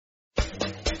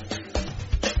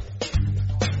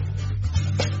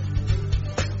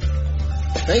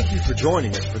Thank you for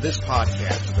joining us for this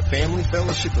podcast of the Family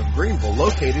Fellowship of Greenville,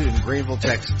 located in Greenville,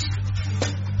 Texas.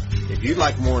 If you'd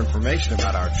like more information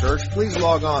about our church, please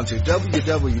log on to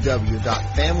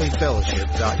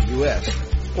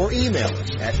www.familyfellowship.us or email us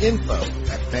at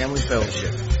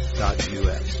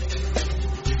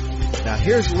info@familyfellowship.us. Now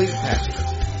here's lead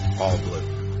pastor, Paul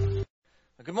Blue.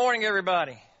 Good morning,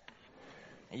 everybody.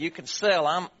 You can tell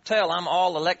I'm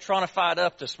all electronified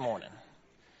up this morning.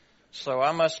 So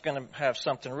I must going to have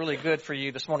something really good for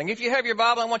you this morning. If you have your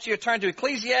Bible, I want you to turn to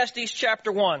Ecclesiastes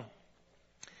chapter 1.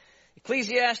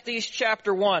 Ecclesiastes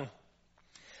chapter 1.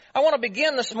 I want to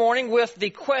begin this morning with the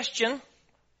question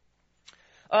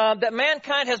that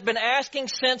mankind has been asking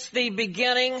since the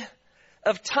beginning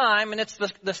of time, and it's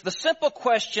the simple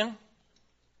question: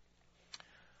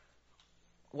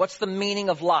 what's the meaning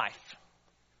of life?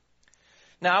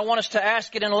 Now, I want us to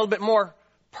ask it in a little bit more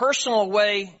personal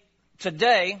way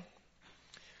today.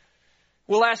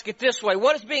 We'll ask it this way: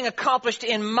 what is being accomplished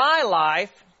in my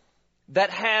life that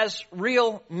has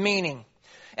real meaning?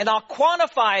 And I'll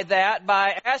quantify that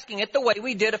by asking it the way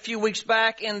we did a few weeks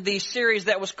back in the series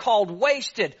that was called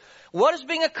Wasted. What is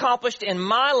being accomplished in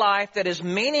my life that is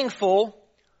meaningful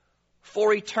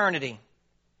for eternity?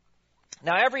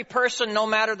 Now, every person, no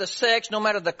matter the sex, no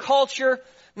matter the culture,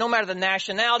 no matter the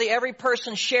nationality, every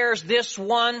person shares this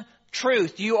one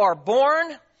truth. You are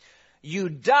born, you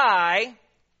die,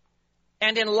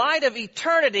 and in light of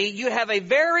eternity, you have a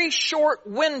very short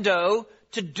window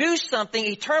to do something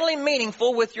eternally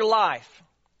meaningful with your life.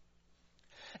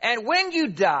 And when you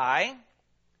die,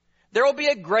 there will be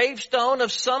a gravestone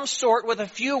of some sort with a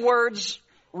few words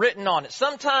written on it.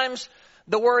 Sometimes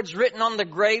the words written on the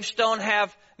gravestone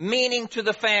have meaning to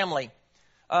the family.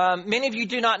 Many of you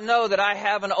do not know that I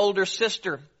have an older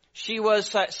sister. She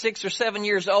was 6 or 7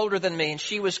 years older than me, and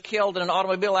she was killed in an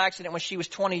automobile accident when she was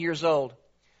 20 years old.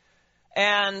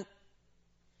 And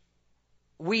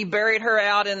we buried her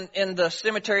out in the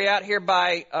cemetery out here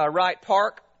by Wright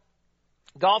Park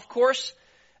golf course.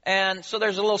 And so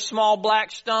there's a little small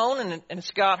black stone, and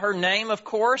it's got her name, of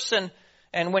course, and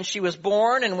when she was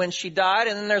born and when she died.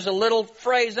 And then there's a little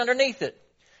phrase underneath it.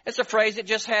 It's a phrase that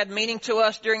just had meaning to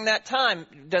us during that time.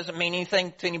 It doesn't mean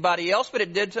anything to anybody else, but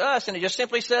it did to us. And it just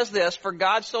simply says this: for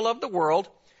God so loved the world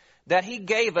that he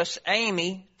gave us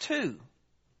Amy too.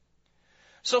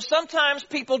 So sometimes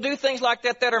people do things like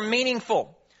that are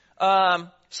meaningful.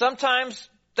 Sometimes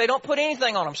they don't put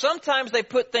anything on them. Sometimes they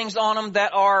put things on them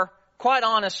that are, quite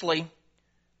honestly,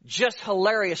 just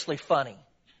hilariously funny.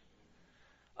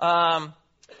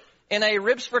 In a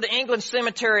Ribsford, England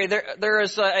cemetery, there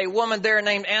is a woman there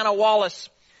named Anna Wallace.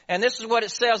 And this is what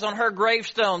it says on her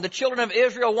gravestone: the children of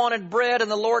Israel wanted bread, and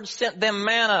the Lord sent them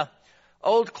manna.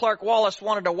 Old Clark Wallace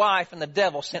wanted a wife, and the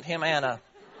devil sent him Anna.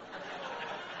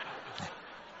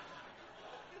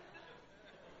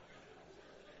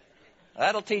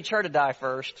 That'll teach her to die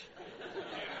first.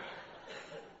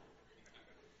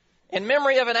 In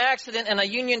memory of an accident in a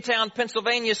Uniontown,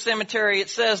 Pennsylvania cemetery, it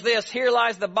says this: here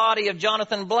lies the body of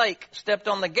Jonathan Blake, stepped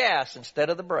on the gas instead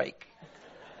of the brake.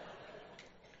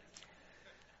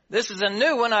 This is a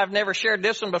new one. I've never shared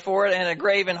this one before. In a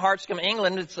grave in Hartscombe,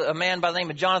 England, it's a man by the name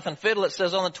of Jonathan Fiddle. It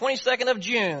says, on the 22nd of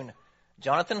June,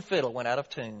 Jonathan Fiddle went out of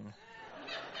tune.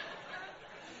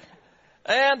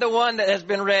 And the one that has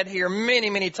been read here many,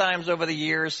 many times over the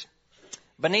years: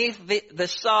 beneath the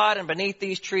sod and beneath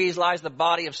these trees lies the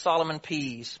body of Solomon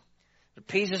Pease. The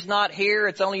Pease is not here,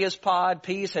 it's only his pod.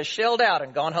 Pease has shelled out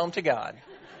and gone home to God.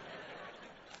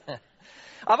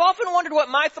 I've often wondered what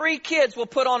my 3 kids will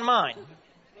put on mine.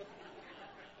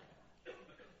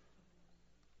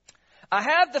 I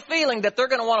have the feeling that they're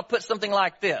going to want to put something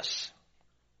like this: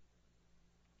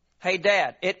 hey,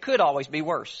 Dad, it could always be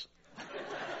worse.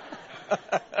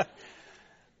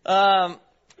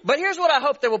 But here's what I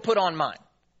hope they will put on mine.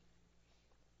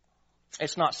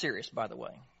 It's not serious, by the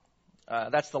way.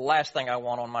 That's the last thing I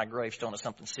want on my gravestone, is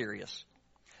something serious.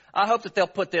 I hope that they'll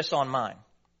put this on mine: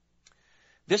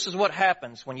 this is what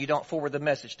happens when you don't forward the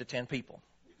message to 10 people.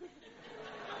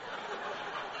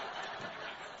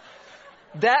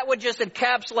 That would just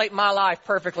encapsulate my life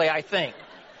perfectly, I think.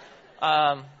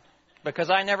 Because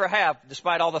I never have,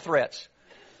 despite all the threats.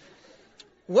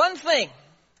 One thing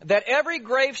that every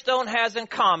gravestone has in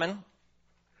common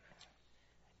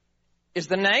is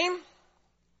the name,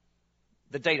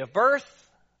 the date of birth,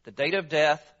 the date of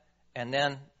death, and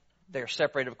then they're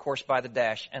separated, of course, by the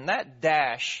dash. And that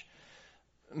dash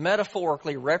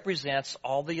metaphorically represents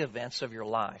all the events of your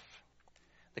life.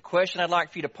 The question I'd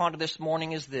like for you to ponder this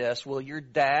morning is this: will your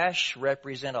dash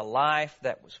represent a life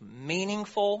that was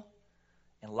meaningful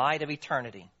in light of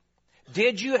eternity?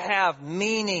 Did you have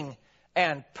meaning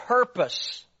and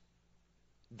purpose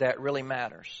that really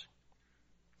matters?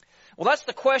 Well, that's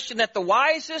the question that the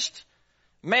wisest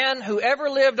man who ever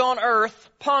lived on earth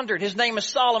pondered. His name is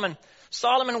Solomon.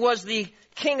 Solomon was the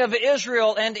king of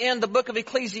Israel, and in the book of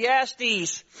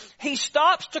Ecclesiastes, he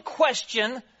stops to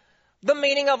question the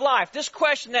meaning of life. This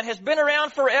question that has been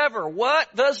around forever,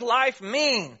 what does life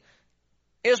mean,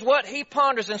 is what he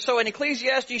ponders. And so in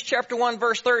Ecclesiastes chapter 1,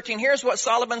 verse 13, here's what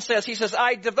Solomon says. He says,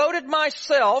 I devoted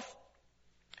myself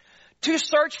to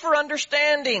search for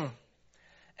understanding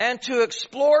and to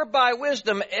explore by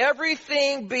wisdom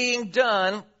everything being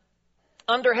done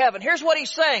under heaven. Here's what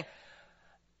he's saying.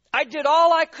 I did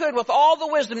all I could with all the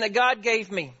wisdom that God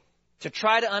gave me to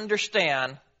try to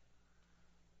understand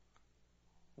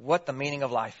what the meaning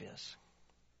of life is.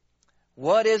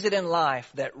 What is it in life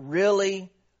that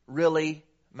really, really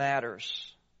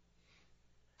matters?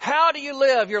 How do you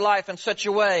live your life in such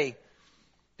a way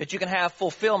that you can have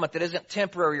fulfillment that isn't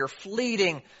temporary or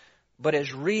fleeting, but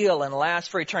is real and lasts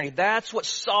for eternity? That's what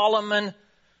Solomon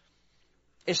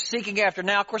is seeking after.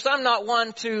 Now, of course, I'm not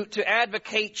one to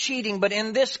advocate cheating, but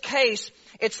in this case,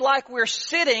 it's like we're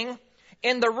sitting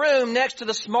in the room next to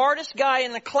the smartest guy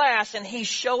in the class, and he's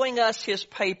showing us his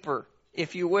paper,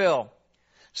 if you will.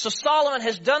 So Solomon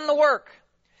has done the work,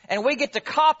 and we get to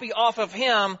copy off of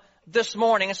him this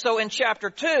morning. And so in chapter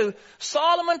 2,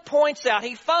 Solomon points out,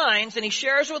 he finds, and he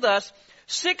shares with us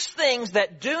 6 things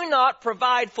that do not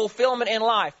provide fulfillment in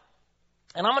life.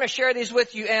 And I'm going to share these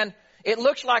with you, and it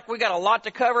looks like we got a lot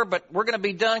to cover, but we're going to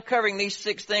be done covering these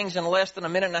 6 things in less than a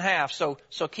minute and a half. So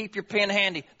keep your pen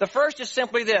handy. The first is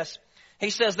simply this. He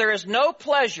says, there is no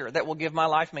pleasure that will give my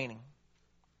life meaning.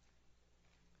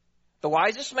 The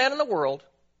wisest man in the world,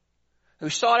 who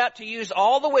sought out to use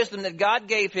all the wisdom that God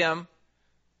gave him,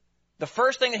 the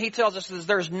first thing that he tells us is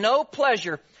there's no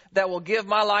pleasure that will give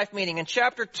my life meaning. In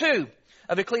chapter 2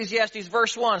 of Ecclesiastes,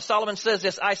 verse 1, Solomon says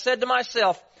this, I said to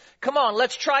myself, come on,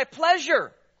 let's try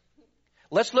pleasure.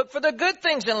 Let's look for the good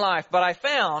things in life. But I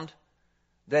found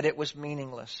that it was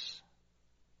meaningless.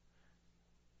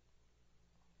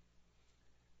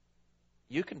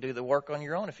 You can do the work on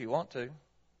your own if you want to.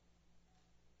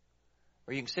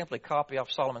 Or you can simply copy off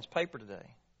Solomon's paper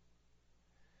today.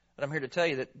 But I'm here to tell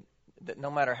you that no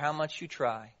matter how much you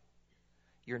try,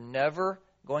 you're never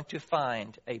going to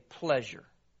find a pleasure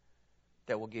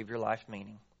that will give your life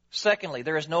meaning. Secondly,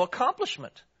 there is no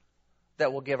accomplishment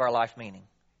that will give our life meaning.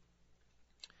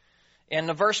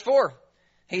 In verse 4,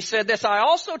 he said this, I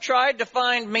also tried to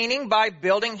find meaning by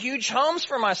building huge homes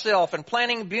for myself and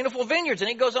planting beautiful vineyards. And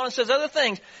he goes on and says other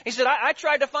things. He said, I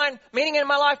tried to find meaning in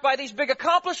my life by these big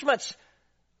accomplishments,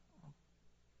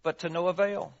 but to no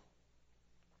avail.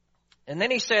 And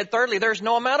then he said, thirdly, there's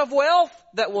no amount of wealth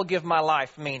that will give my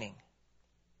life meaning.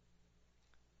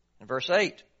 In verse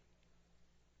 8,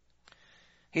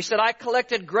 he said, I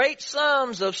collected great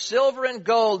sums of silver and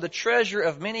gold, the treasure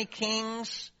of many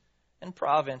kings and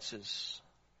provinces.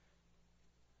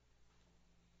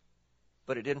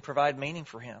 But it didn't provide meaning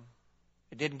for him.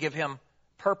 It didn't give him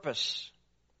purpose.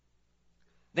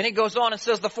 Then he goes on and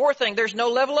says the fourth thing, there's no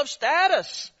level of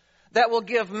status that will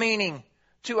give meaning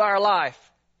to our life.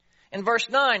 In verse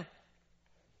 9,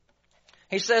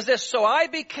 he says this, so I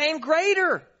became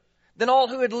greater than all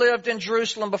who had lived in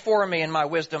Jerusalem before me, and my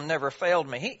wisdom never failed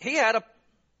me. He had a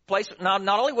place, not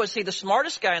only was he the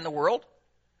smartest guy in the world,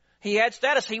 he had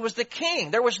status. He was the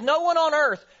king. There was no one on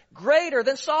earth greater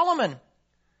than Solomon.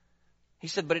 He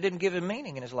said, but it didn't give him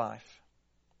meaning in his life.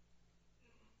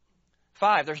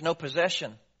 5, there's no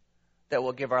possession that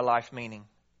will give our life meaning.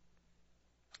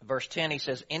 Verse 10, he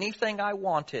says, anything I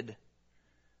wanted,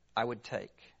 I would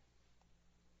take.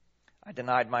 I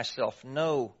denied myself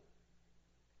no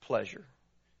pleasure.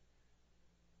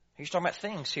 He's talking about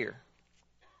things here.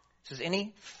 He says,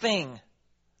 anything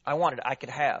I wanted, I could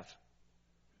have.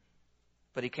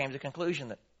 But he came to the conclusion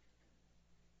that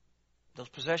those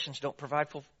possessions don't provide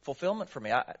fulfillment for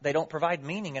me. They don't provide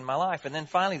meaning in my life. And then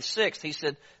finally, the 6th, he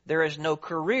said, there is no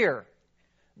career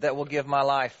that will give my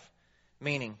life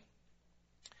meaning.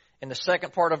 In the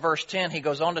second part of verse 10, he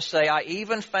goes on to say, I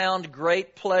even found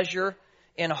great pleasure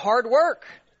in hard work,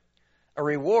 a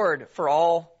reward for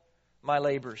all my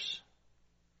labors.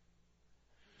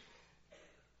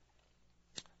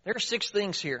 There are 6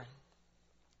 things here.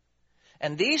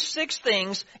 And these 6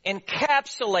 things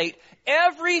encapsulate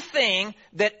everything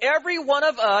that every one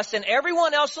of us and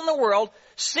everyone else in the world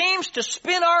seems to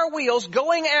spin our wheels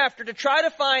going after to try to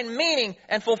find meaning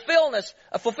and fulfillment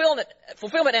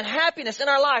and happiness in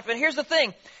our life. And here's the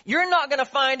thing. You're not going to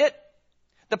find it.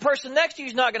 The person next to you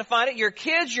is not going to find it. Your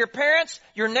kids, your parents,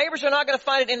 your neighbors are not going to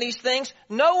find it in these things.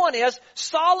 No one is.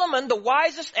 Solomon, the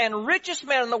wisest and richest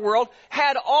man in the world,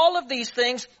 had all of these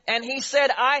things, and he said,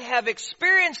 I have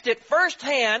experienced it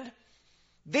firsthand.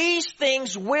 These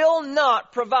things will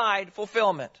not provide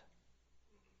fulfillment.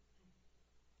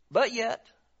 But yet,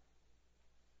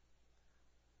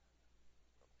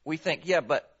 we think, yeah,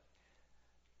 but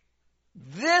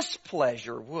this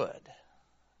pleasure would.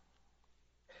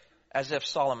 As if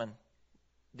Solomon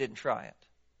didn't try it.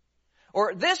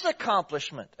 Or this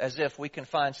accomplishment, as if we can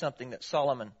find something that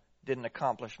Solomon didn't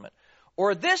accomplish.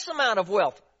 Or this amount of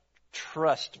wealth,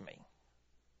 trust me,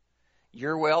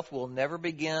 your wealth will never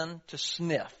begin to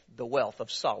sniff the wealth of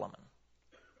Solomon.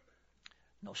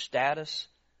 No status,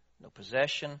 no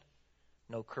possession,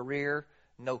 no career,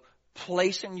 no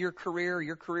place in your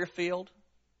career field.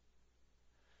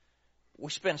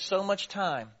 We spend so much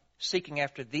time seeking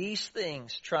after these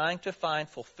things, trying to find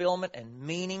fulfillment and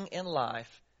meaning in life,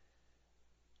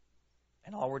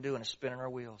 and all we're doing is spinning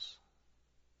our wheels.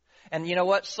 And you know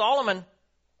what? Solomon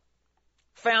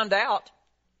found out,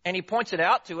 and he points it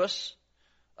out to us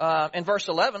in verse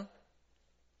 11,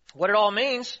 what it all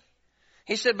means.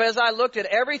 He said, but as I looked at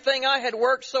everything I had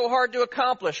worked so hard to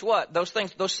accomplish, what? Those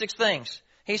things, those 6 things.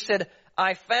 He said,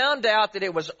 I found out that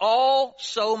it was all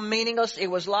so meaningless.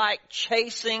 It was like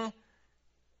chasing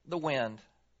the wind.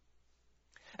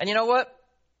 And you know what?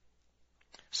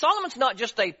 Solomon's not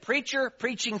just a preacher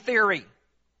preaching theory.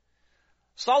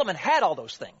 Solomon had all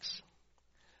those things.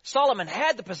 Solomon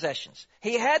had the possessions.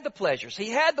 He had the pleasures. He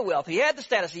had the wealth. He had the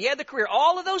status. He had the career.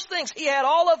 All of those things. He had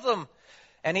all of them.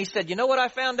 And he said, you know what I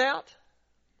found out?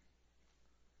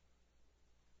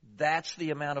 That's the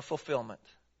amount of fulfillment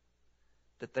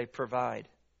that they provide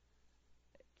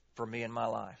for me in my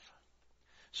life.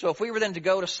 So if we were then to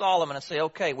go to Solomon and say,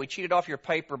 okay, we cheated off your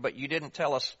paper, but you didn't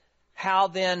tell us, how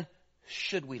then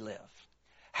should we live?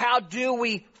 How do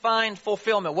we find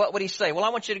fulfillment? What would he say? Well, I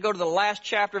want you to go to the last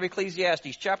chapter of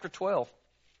Ecclesiastes, chapter 12.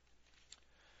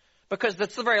 Because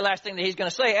that's the very last thing that he's going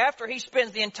to say. After he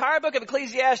spends the entire book of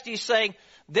Ecclesiastes saying,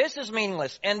 this is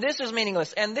meaningless, and this is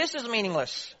meaningless, and this is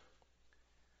meaningless.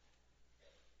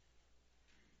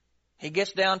 He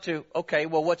gets down to, okay,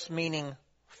 well, what's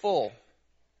meaningful?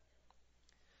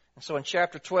 And so in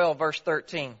chapter 12, verse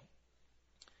 13,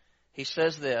 he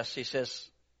says this. He says,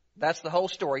 that's the whole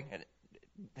story.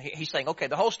 He's saying, okay,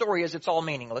 the whole story is it's all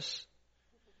meaningless.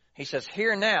 He says,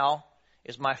 here now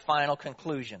is my final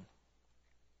conclusion.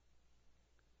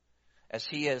 As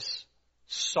he has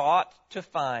sought to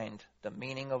find the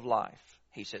meaning of life,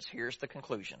 he says, here's the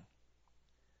conclusion.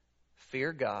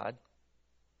 Fear God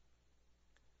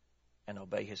and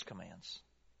obey His commands.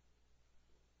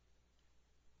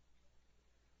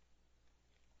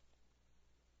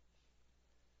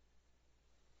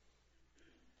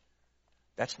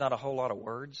 That's not a whole lot of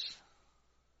words.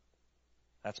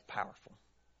 That's powerful.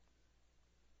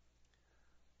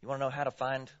 You want to know how to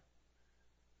find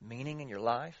meaning in your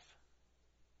life?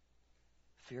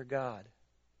 Fear God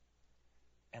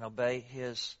and obey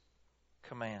His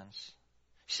commands.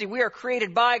 See, we are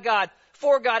created by God,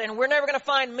 for God, and we're never going to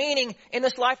find meaning in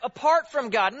this life apart from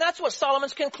God. And that's what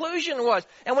Solomon's conclusion was.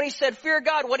 And when he said, fear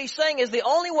God, what he's saying is the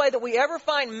only way that we ever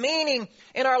find meaning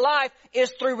in our life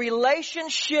is through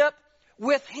relationship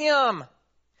with Him.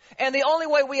 And the only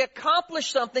way we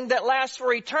accomplish something that lasts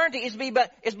for eternity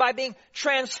is by being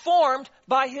transformed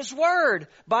by His Word,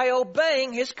 by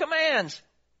obeying His commands.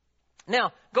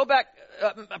 Now, go back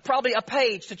probably a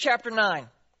page to chapter 9.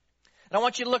 And I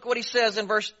want you to look what he says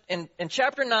in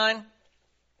chapter 9,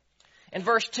 in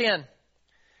verse 10,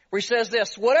 where he says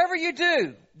this, whatever you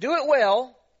do, do it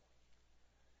well,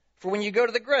 for when you go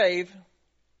to the grave,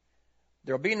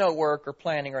 there will be no work or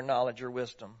planning or knowledge or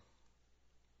wisdom.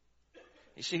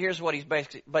 You see, here's what he's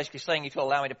basically saying, if you'll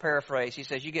allow me to paraphrase. He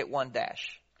says, you get one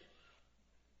dash.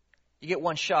 You get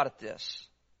one shot at this.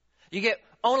 You get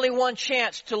only one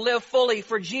chance to live fully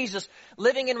for Jesus,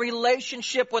 living in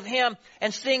relationship with Him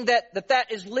and seeing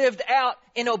that is lived out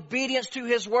in obedience to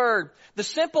His Word. The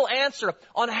simple answer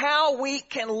on how we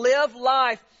can live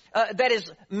life that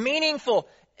is meaningful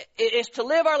is to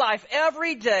live our life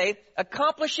every day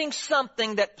accomplishing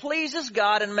something that pleases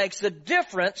God and makes a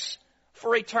difference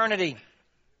for eternity.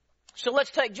 So let's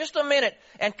take just a minute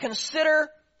and consider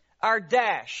our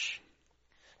dash.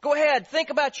 Go ahead,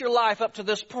 think about your life up to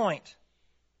this point.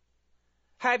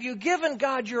 Have you given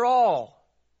God your all?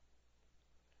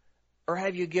 Or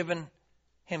have you given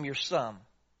Him your some?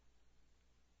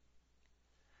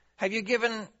 Have you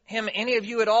given Him any of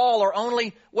you at all, or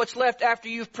only what's left after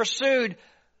you've pursued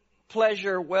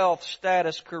pleasure, wealth,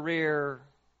 status, career,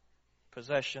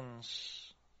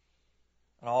 possessions,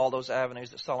 and all those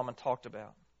avenues that Solomon talked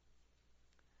about?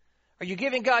 Are you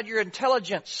giving God your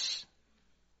intelligence?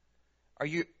 Are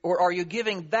you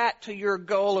giving that to your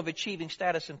goal of achieving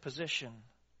status and position?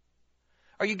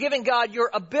 Are you giving God your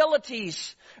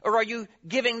abilities, or are you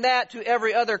giving that to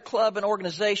every other club and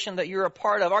organization that you're a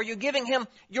part of? Are you giving Him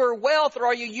your wealth, or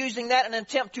are you using that in an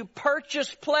attempt to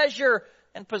purchase pleasure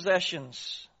and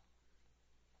possessions?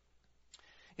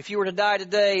 If you were to die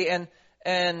today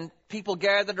and people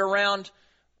gathered around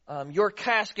your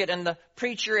casket, and the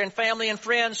preacher and family and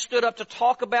friends stood up to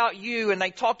talk about you, and they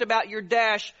talked about your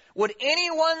dash, would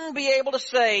anyone be able to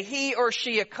say he or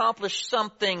she accomplished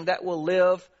something that will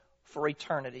live for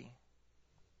eternity?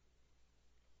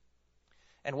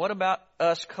 And what about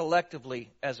us collectively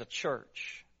as a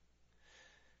church?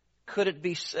 Could it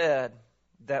be said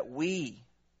that we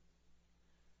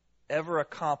ever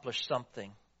accomplished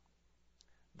something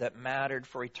that mattered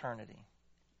for eternity?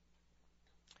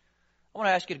 I want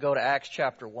to ask you to go to Acts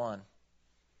chapter 1.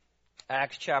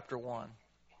 Acts chapter 1.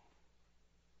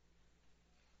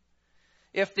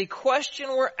 If the question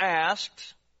were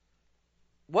asked,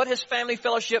 what has Family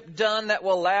Fellowship done that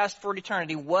will last for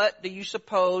eternity, what do you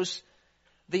suppose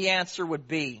the answer would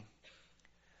be?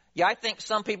 Yeah, I think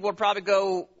some people would probably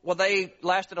go, well, they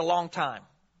lasted a long time.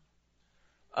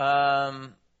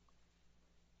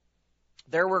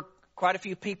 There were quite a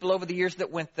few people over the years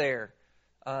that went there.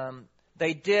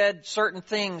 They did certain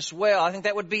things well. I think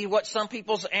that would be what some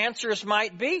people's answers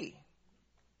might be.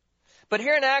 But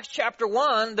here in Acts chapter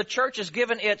 1, the church is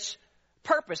given its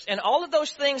purpose. And all of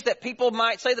those things that people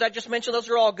might say that I just mentioned, those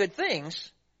are all good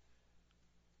things.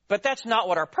 But that's not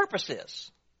what our purpose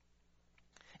is.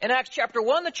 In Acts chapter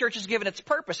 1, the church is given its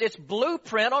purpose, its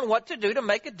blueprint on what to do to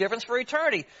make a difference for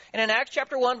eternity. And in Acts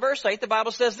chapter 1, verse 8, the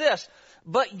Bible says this,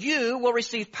 "But you will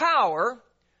receive power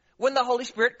when the Holy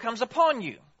Spirit comes upon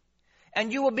you.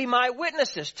 And you will be my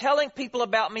witnesses, telling people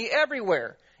about me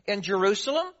everywhere, in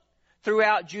Jerusalem,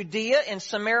 throughout Judea, in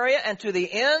Samaria, and to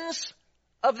the ends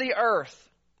of the earth."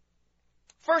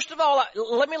 First of all,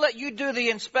 let me let you do the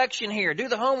inspection here. Do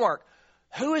the homework.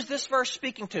 Who is this verse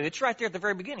speaking to? It's right there at the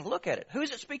very beginning. Look at it. Who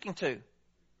is it speaking to?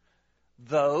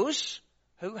 Those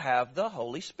who have the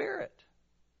Holy Spirit.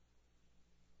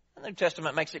 The New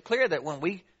Testament makes it clear that when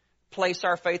we place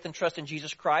our faith and trust in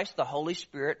Jesus Christ, the Holy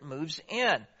Spirit moves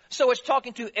in. So it's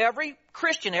talking to every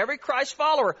Christian, every Christ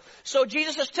follower. So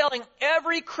Jesus is telling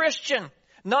every Christian,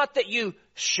 not that you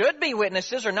should be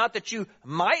witnesses or not that you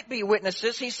might be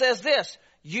witnesses. He says this,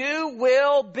 you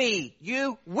will be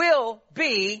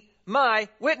my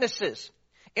witnesses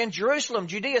in Jerusalem,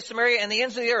 Judea, Samaria, and the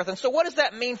ends of the earth. And so what does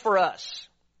that mean for us?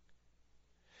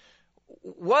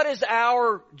 What is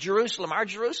our Jerusalem? Our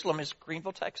Jerusalem is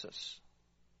Greenville, Texas.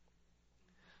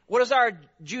 What is our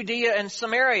Judea and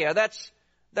Samaria? That's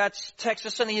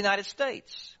Texas and the United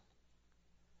States.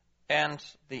 And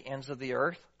the ends of the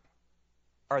earth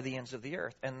are the ends of the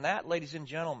earth. And that, ladies and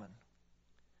gentlemen,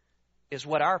 is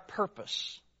what our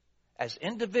purpose as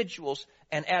individuals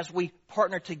and as we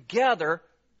partner together,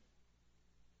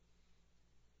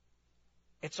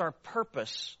 it's our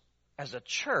purpose as a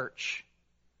church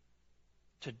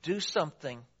to do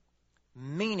something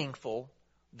meaningful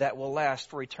that will last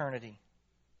for eternity.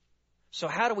 So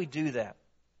how do we do that?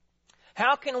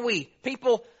 How can we,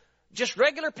 people, just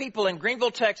regular people in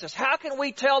Greenville, Texas, how can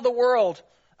we tell the world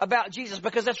about Jesus?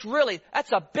 Because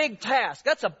that's a big task.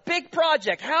 That's a big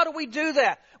project. How do we do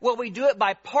that? Well, we do it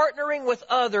by partnering with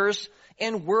others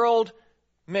in world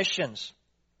missions.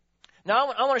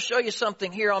 Now, I want to show you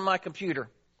something here on my computer.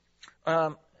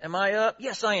 Am I up?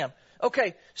 Yes, I am.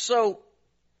 Okay, so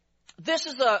this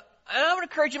is and I would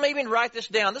encourage you maybe to write this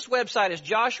down. This website is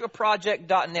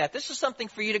joshuaproject.net. This is something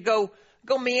for you to go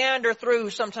meander through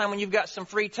sometime when you've got some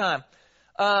free time.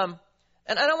 And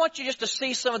I want you just to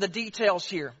see some of the details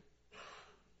here.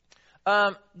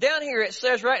 Down here it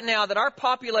says right now that our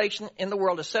population in the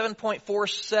world is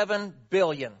 7.47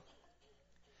 billion.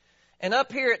 And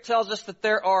up here it tells us that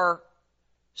there are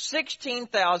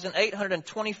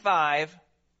 16,825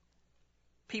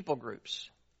 people groups.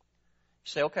 You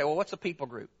say, okay, well, what's a people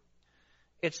group?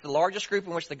 It's the largest group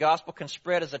in which the gospel can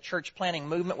spread as a church planting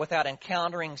movement without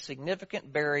encountering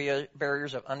significant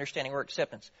barriers of understanding or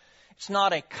acceptance. It's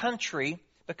not a country,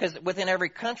 because within every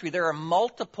country there are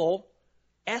multiple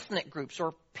ethnic groups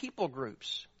or people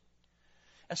groups.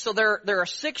 And so there are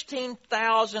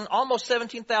 16,000, almost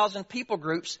 17,000 people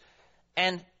groups,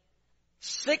 and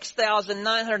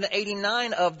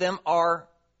 6,989 of them are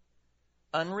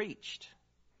unreached.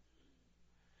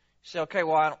 You say, okay,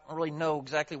 well, I don't really know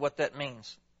exactly what that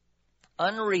means.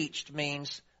 Unreached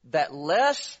means that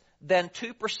less than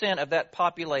 2% of that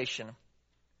population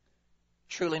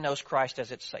truly knows Christ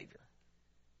as its Savior.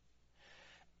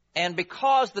 And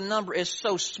because the number is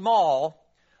so small,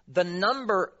 the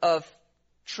number of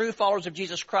true followers of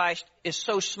Jesus Christ is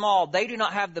so small, they do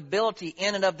not have the ability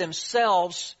in and of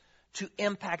themselves to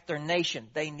impact their nation.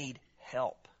 They need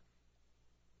help.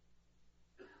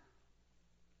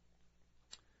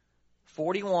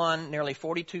 41, nearly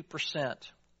 42%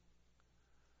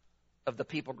 of the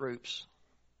people groups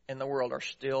in the world are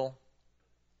still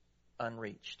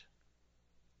unreached.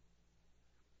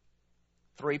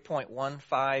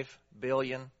 3.15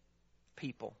 billion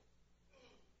people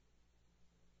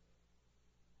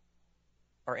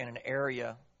are in an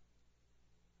area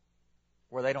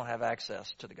where they don't have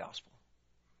access to the gospel.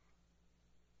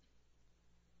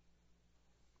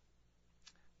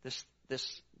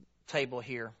 This table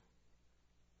here,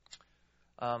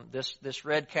 this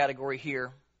red category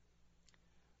here,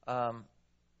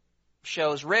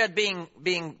 shows red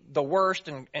being the worst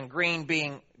and green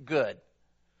being good.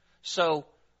 So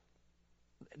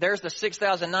there's the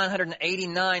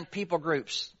 6,989 people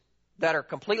groups that are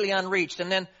completely unreached,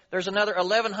 and then there's another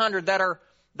 1,100 that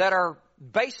are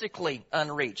basically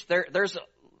unreached. There's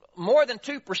more than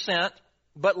 2%,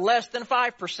 but less than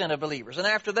 5% of believers. And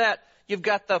after that, you've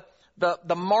got the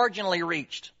marginally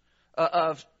reached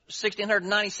of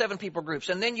 1,697 people groups,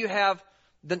 and then you have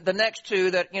the next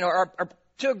two that are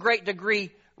to a great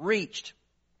degree reached.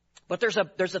 But there's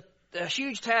a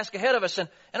huge task ahead of us, and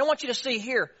I want you to see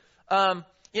here.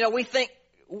 We think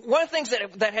one of the things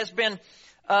that has been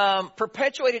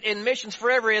perpetuated in missions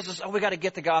forever is we got to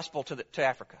get the gospel to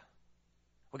Africa.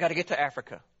 We got to get to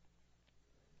Africa.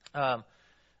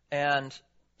 And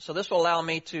so this will allow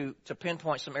me to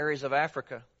pinpoint some areas of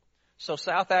Africa. So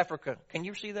South Africa, can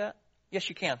you see that? Yes,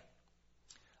 you can.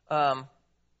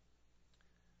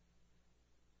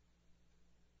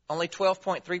 Only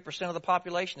 12.3% of the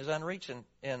population is unreached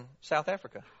in South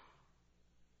Africa.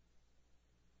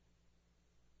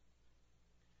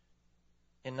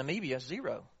 In Namibia,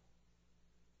 0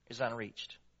 is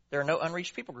unreached. There are no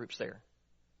unreached people groups there.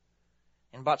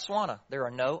 In Botswana, there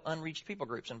are no unreached people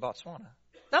groups in Botswana.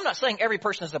 Now, I'm not saying every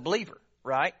person is a believer,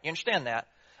 right? You understand that?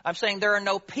 I'm saying there are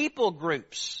no people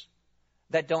groups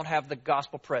that don't have the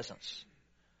gospel presence.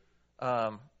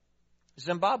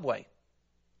 Zimbabwe,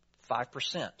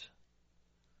 5%.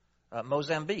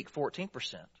 Mozambique,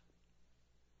 14%.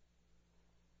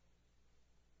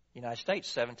 United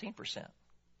States, 17%.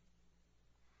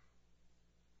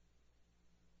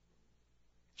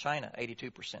 China,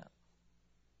 82%.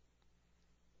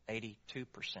 82%.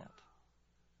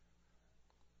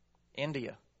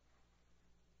 India,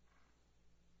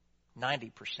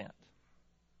 90%.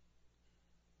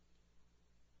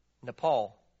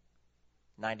 Nepal,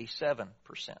 97%.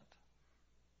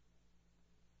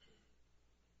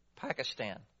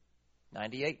 Pakistan,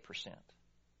 98%.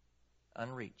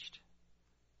 Unreached.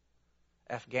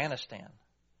 Afghanistan,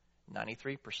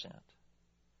 93%.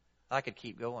 I could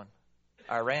keep going.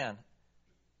 Iran,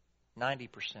 90%.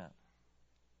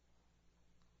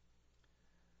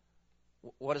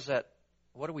 What is that?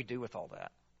 What do we do with all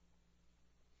that?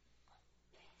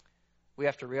 We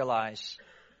have to realize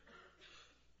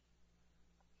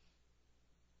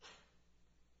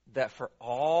that for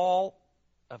all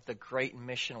of the great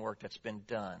mission work that's been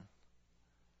done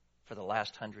for the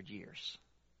last 100 years,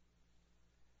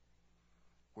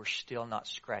 we're still not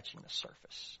scratching the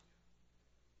surface.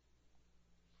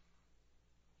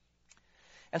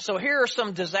 And so here are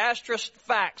some disastrous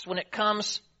facts when it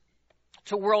comes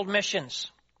to world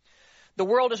missions. The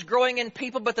world is growing in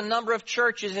people, but the number of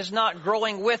churches is not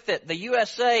growing with it. The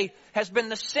USA has been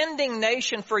the sending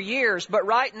nation for years, but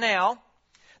right now,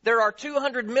 there are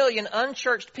 200 million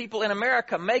unchurched people in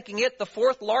America, making it the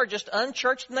 4th largest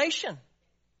unchurched nation.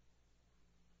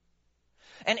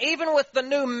 And even with the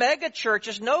new mega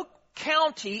churches, no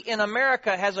county in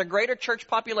America has a greater church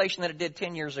population than it did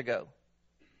 10 years ago.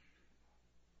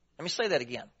 Let me say that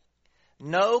again.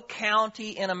 No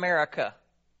county in America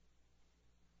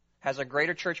has a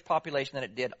greater church population than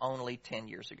it did only 10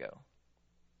 years ago.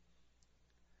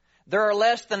 There are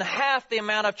less than half the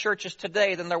amount of churches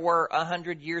today than there were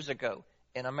 100 years ago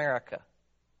in America.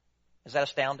 Is that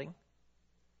astounding?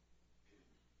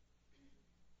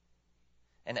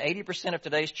 And 80% of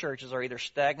today's churches are either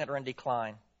stagnant or in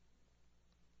decline.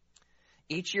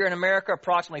 Each year in America,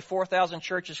 approximately 4,000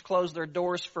 churches close their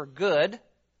doors for good.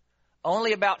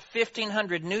 Only about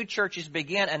 1,500 new churches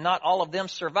begin, and not all of them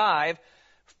survive,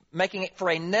 making it for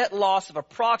a net loss of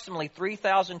approximately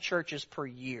 3,000 churches per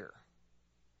year.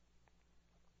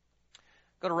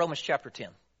 Go to Romans chapter 10.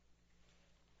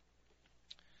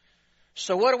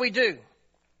 So what do we do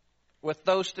with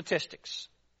those statistics?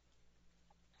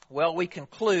 Well, we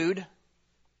conclude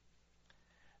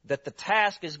that the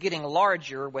task is getting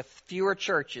larger with fewer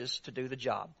churches to do the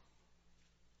job.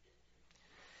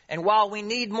 And while we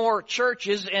need more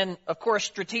churches in, of course,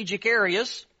 strategic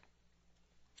areas,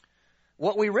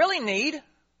 what we really need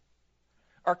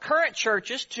are current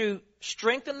churches to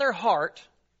strengthen their heart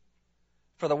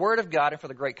for the Word of God and for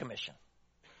the Great Commission.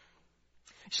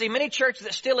 See, many churches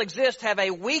that still exist have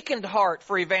a weakened heart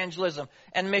for evangelism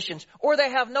and missions, or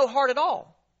they have no heart at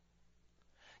all.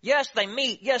 Yes, they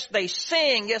meet. Yes, they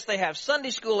sing. Yes, they have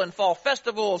Sunday school and fall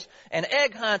festivals and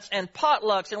egg hunts and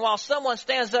potlucks. And while someone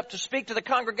stands up to speak to the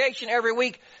congregation every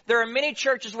week, there are many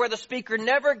churches where the speaker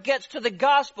never gets to the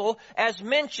gospel, as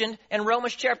mentioned in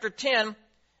Romans chapter 10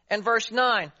 and verse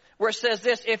 9, where it says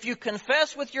this: if you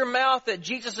confess with your mouth that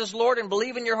Jesus is Lord and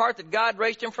believe in your heart that God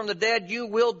raised him from the dead, you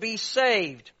will be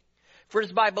saved. For it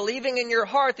is by believing in your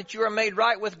heart that you are made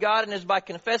right with God, and it is by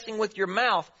confessing with your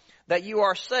mouth that you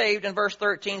are saved. And verse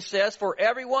 13 says, for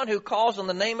everyone who calls on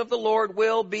the name of the Lord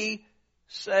will be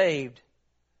saved.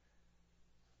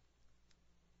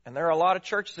 And there are a lot of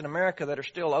churches in America that are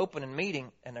still open and meeting,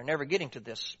 and they're never getting to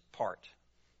this part.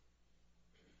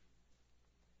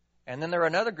 And then there are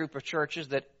another group of churches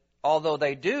that, although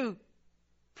they do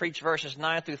preach verses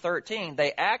 9 through 13,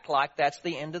 they act like that's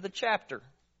the end of the chapter.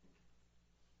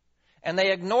 And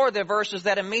they ignore the verses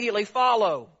that immediately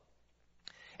follow.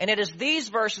 And it is these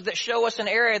verses that show us an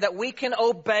area that we can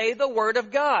obey the Word of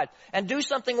God and do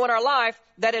something with our life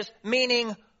that is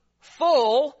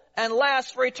meaningful and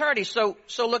lasts for eternity. So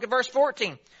look at verse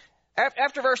 14.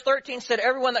 After verse 13 said,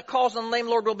 everyone that calls on the name of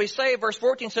the Lord will be saved. Verse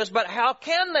 14 says, but how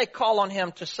can they call on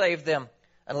him to save them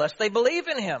unless they believe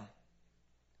in him?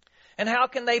 And how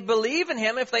can they believe in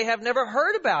him if they have never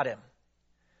heard about him?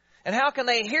 And how can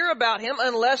they hear about him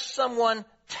unless someone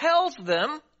tells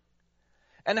them?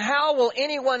 And how will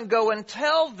anyone go and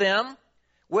tell them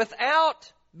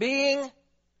without being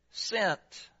sent?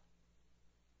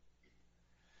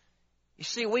 You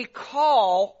see, we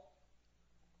call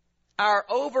our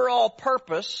overall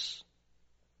purpose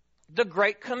the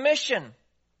Great Commission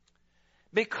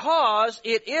because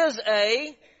it is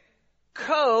a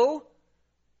co-mission.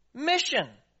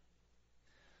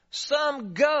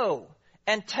 Some go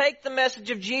and take the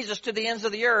message of Jesus to the ends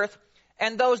of the earth,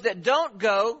 and those that don't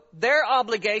go, their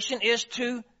obligation is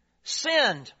to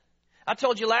send. I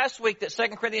told you last week that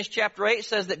 2 Corinthians chapter 8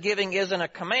 says that giving isn't a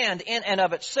command in and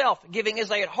of itself. Giving is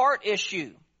a heart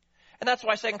issue. And that's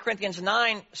why 2 Corinthians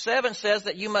 9:7 says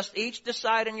that you must each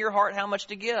decide in your heart how much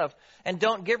to give. And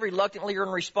don't give reluctantly or in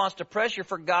response to pressure,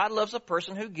 for God loves a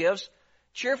person who gives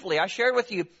cheerfully. I shared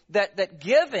with you that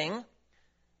giving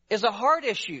is a heart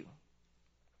issue.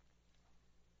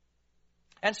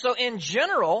 And so in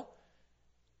general,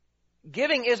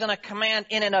 giving isn't a command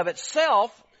in and of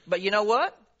itself, but you know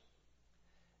what?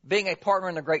 Being a partner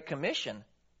in the Great Commission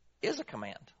is a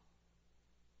command.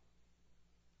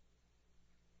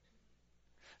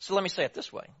 So let me say it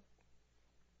this way.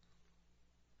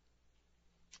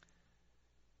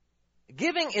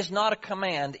 Giving is not a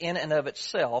command in and of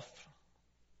itself,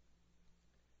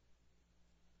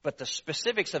 but the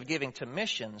specifics of giving to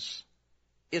missions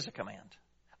is a command.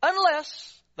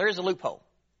 Unless there is a loophole.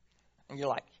 And you're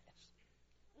like, yes,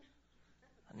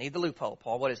 I need the loophole,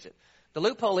 Paul. What is it? The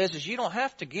loophole is you don't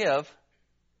have to give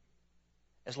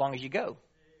as long as you go.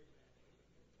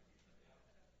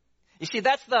 You see,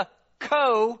 that's the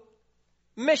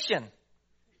co-mission.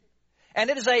 And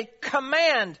it is a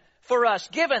command for us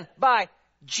given by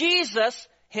Jesus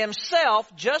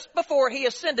himself just before he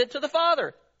ascended to the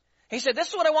Father. He said, this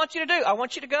is what I want you to do. I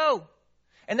want you to go.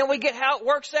 And then we get how it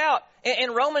works out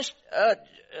in Romans,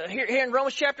 here in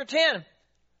Romans chapter 10.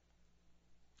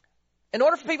 In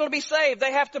order for people to be saved,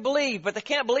 they have to believe, but they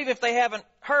can't believe if they haven't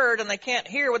heard, and they can't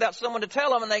hear without someone to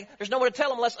tell them, and there's no one to tell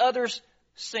them unless others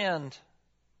sinned.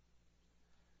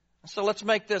 So let's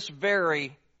make this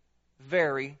very,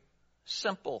 very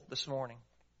simple this morning.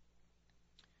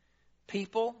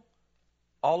 People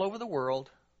all over the world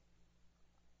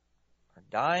are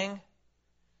dying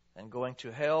and going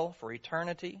to hell for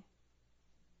eternity.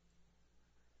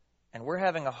 And we're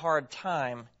having a hard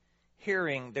time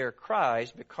hearing their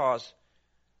cries because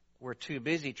we're too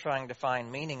busy trying to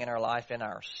find meaning in our life in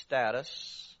our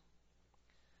status,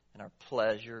 in our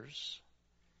pleasures,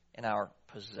 in our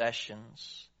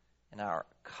possessions, in our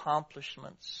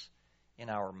accomplishments, in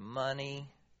our money.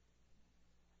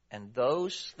 And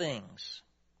those things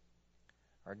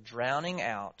are drowning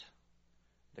out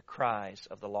the cries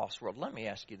of the lost world. Let me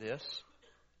ask you this.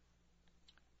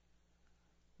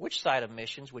 Which side of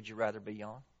missions would you rather be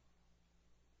on?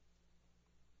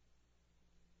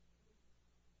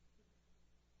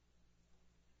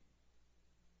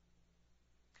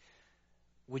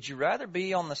 Would you rather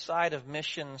be on the side of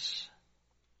missions?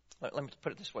 Let me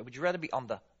put it this way. Would you rather be on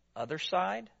the other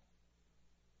side?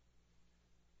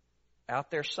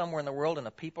 Out there somewhere in the world in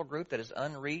a people group that is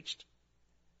unreached,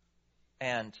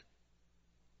 and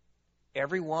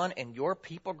everyone in your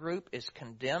people group is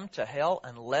condemned to hell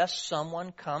unless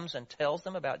someone comes and tells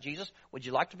them about Jesus? Would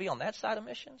you like to be on that side of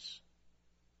missions?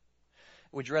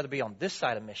 Would you rather be on this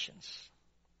side of missions,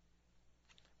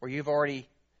 where you've already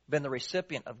been the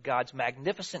recipient of God's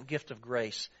magnificent gift of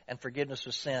grace and forgiveness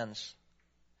of sins,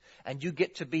 and you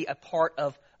get to be a part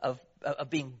of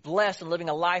being blessed and living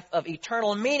a life of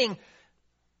eternal meaning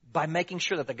by making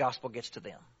sure that the gospel gets to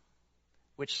them?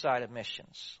 Which side of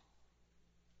missions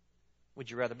would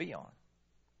you rather be on?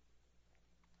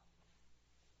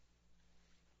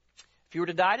 If you were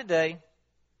to die today,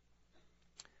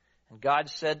 and God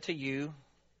said to you,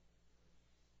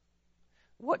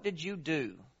 what did you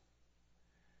do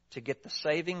to get the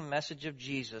saving message of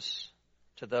Jesus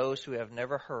to those who have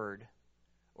never heard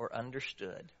or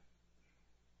understood?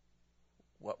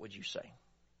 What would you say?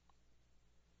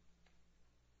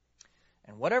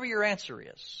 And whatever your answer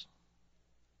is,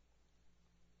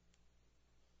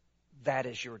 that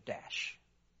is your dash.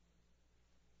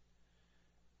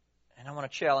 And I want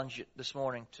to challenge you this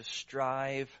morning to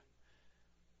strive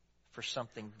for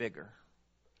something bigger.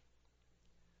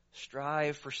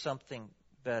 Strive for something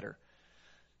better.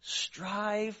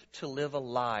 Strive to live a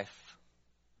life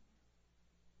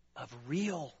of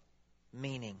real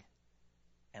meaning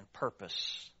and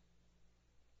purpose.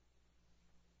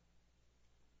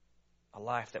 A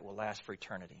life that will last for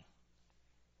eternity.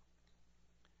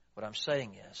 What I'm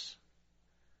saying is,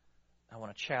 I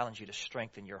want to challenge you to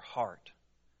strengthen your heart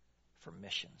for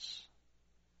missions.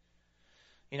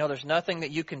 You know, there's nothing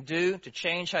that you can do to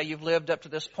change how you've lived up to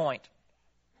this point.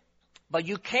 But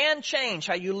you can change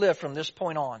how you live from this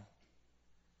point on,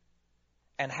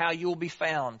 and how you will be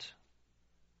found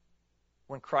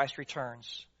when Christ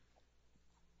returns.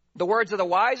 The words of the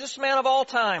wisest man of all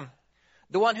time,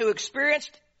 the one who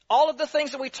experienced all of the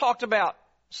things that we talked about,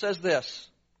 says this: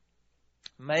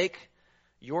 make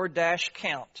your dash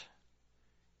count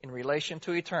in relation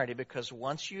to eternity, because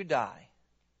once you die,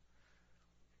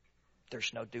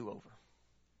 there's no do-over.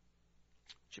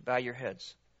 Would you bow your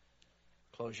heads?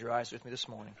 Close your eyes with me this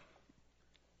morning.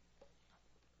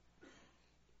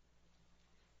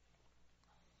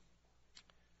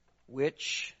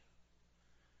 Which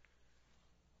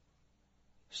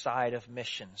side of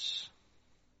missions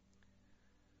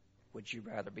would you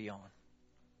rather be on?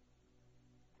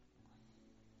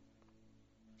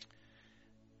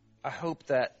 I hope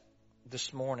that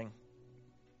this morning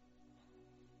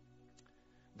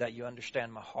that you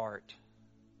understand my heart.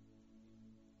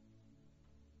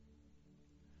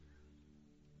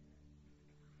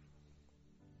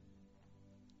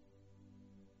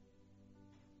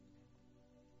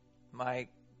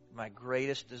 My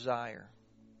greatest desire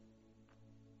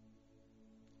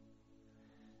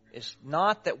is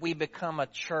not that we become a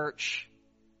church,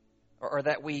 or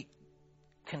that we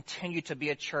continue to be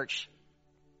a church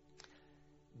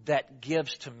that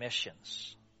gives to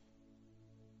missions.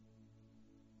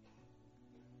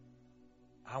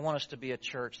 I want us to be a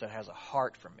church that has a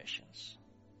heart for missions.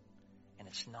 And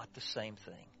it's not the same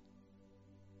thing.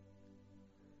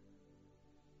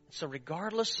 So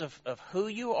regardless of who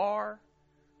you are,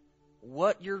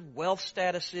 what your wealth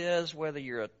status is, whether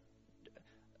you're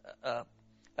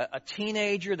a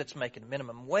teenager that's making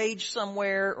minimum wage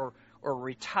somewhere, or a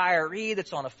retiree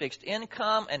that's on a fixed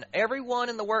income, and everyone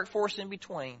in the workforce in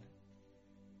between,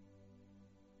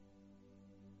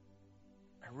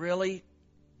 I really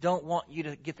don't want you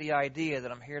to get the idea that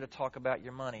I'm here to talk about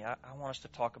your money. I want us to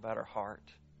talk about our heart.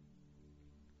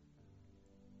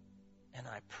 And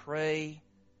I pray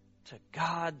to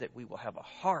God that we will have a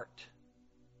heart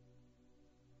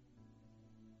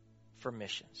for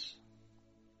missions.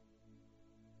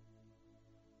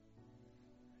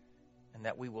 And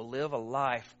that we will live a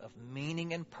life of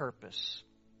meaning and purpose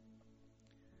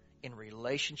in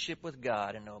relationship with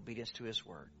God and obedience to His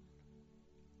Word.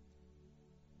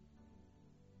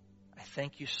 I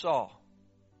think you saw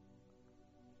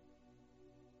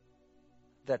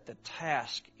that the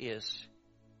task is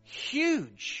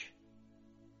huge.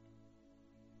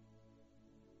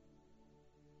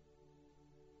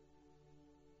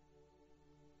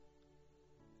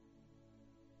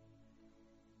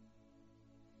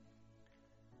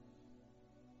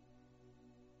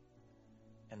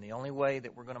 And the only way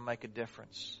that we're going to make a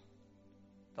difference,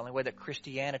 the only way that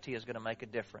Christianity is going to make a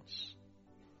difference,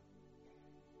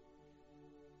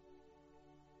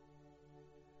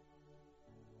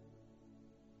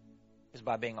 is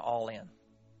by being all in.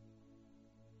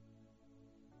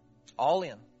 all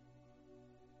in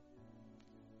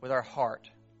with our heart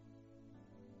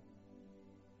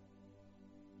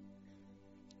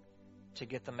to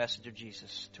get the message of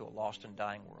Jesus to a lost and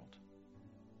dying world.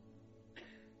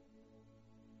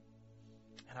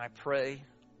 And I pray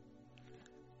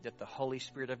that the Holy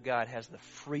Spirit of God has the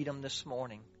freedom this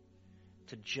morning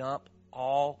to jump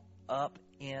all up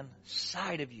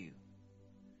inside of you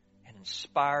and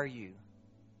inspire you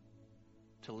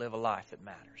to live a life that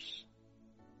matters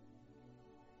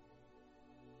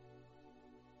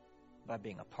by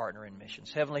being a partner in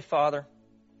missions. Heavenly Father,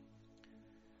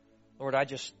 Lord, I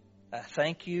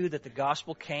thank you that the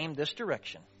gospel came this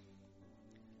direction.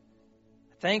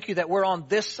 Thank you that we're on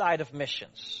this side of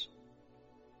missions.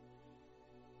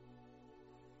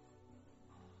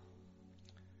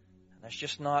 And that's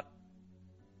just not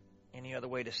any other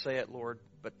way to say it, Lord,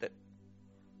 but that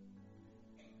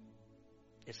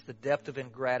it's the depth of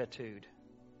ingratitude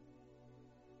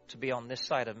to be on this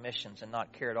side of missions and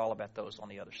not care at all about those on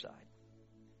the other side.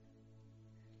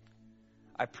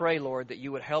 I pray, Lord, that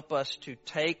you would help us to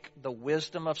take the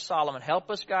wisdom of Solomon.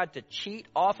 Help us, God, to cheat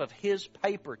off of his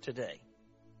paper today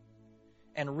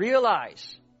and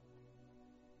realize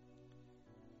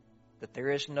that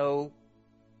there is no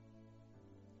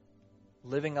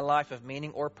living a life of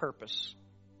meaning or purpose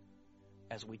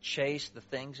as we chase the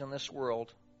things in this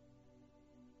world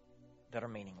that are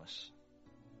meaningless.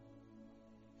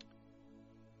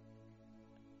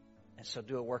 And so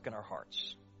do a work in our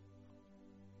hearts.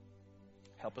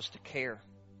 Help us to care.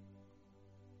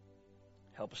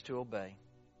 Help us to obey.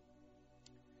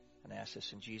 And I ask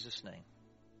this in Jesus' name.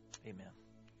 Amen.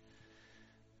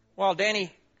 While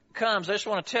Danny comes, I just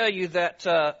want to tell you that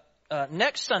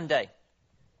next Sunday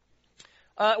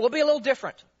will be a little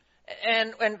different.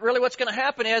 And really what's going to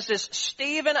happen is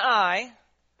Steve and I,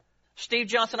 Steve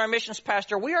Johnson, our missions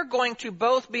pastor, we are going to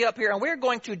both be up here and we're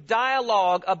going to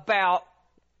dialogue about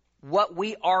what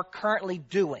we are currently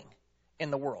doing in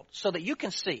the world so that you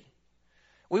can see.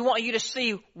 We want you to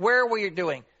see where we are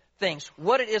doing things,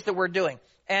 what it is that we're doing.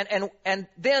 And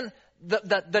then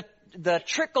the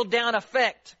trickle-down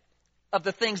effect of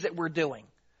the things that we're doing.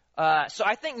 So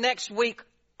I think next week,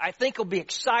 I think it'll be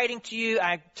exciting to you.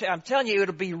 I'm telling you,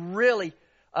 it'll be really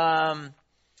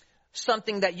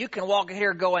something that you can walk in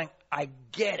here going, I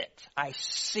get it. I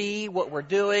see what we're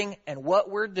doing, and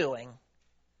what we're doing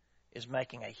is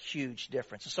making a huge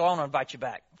difference. So I want to invite you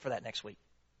back for that next week.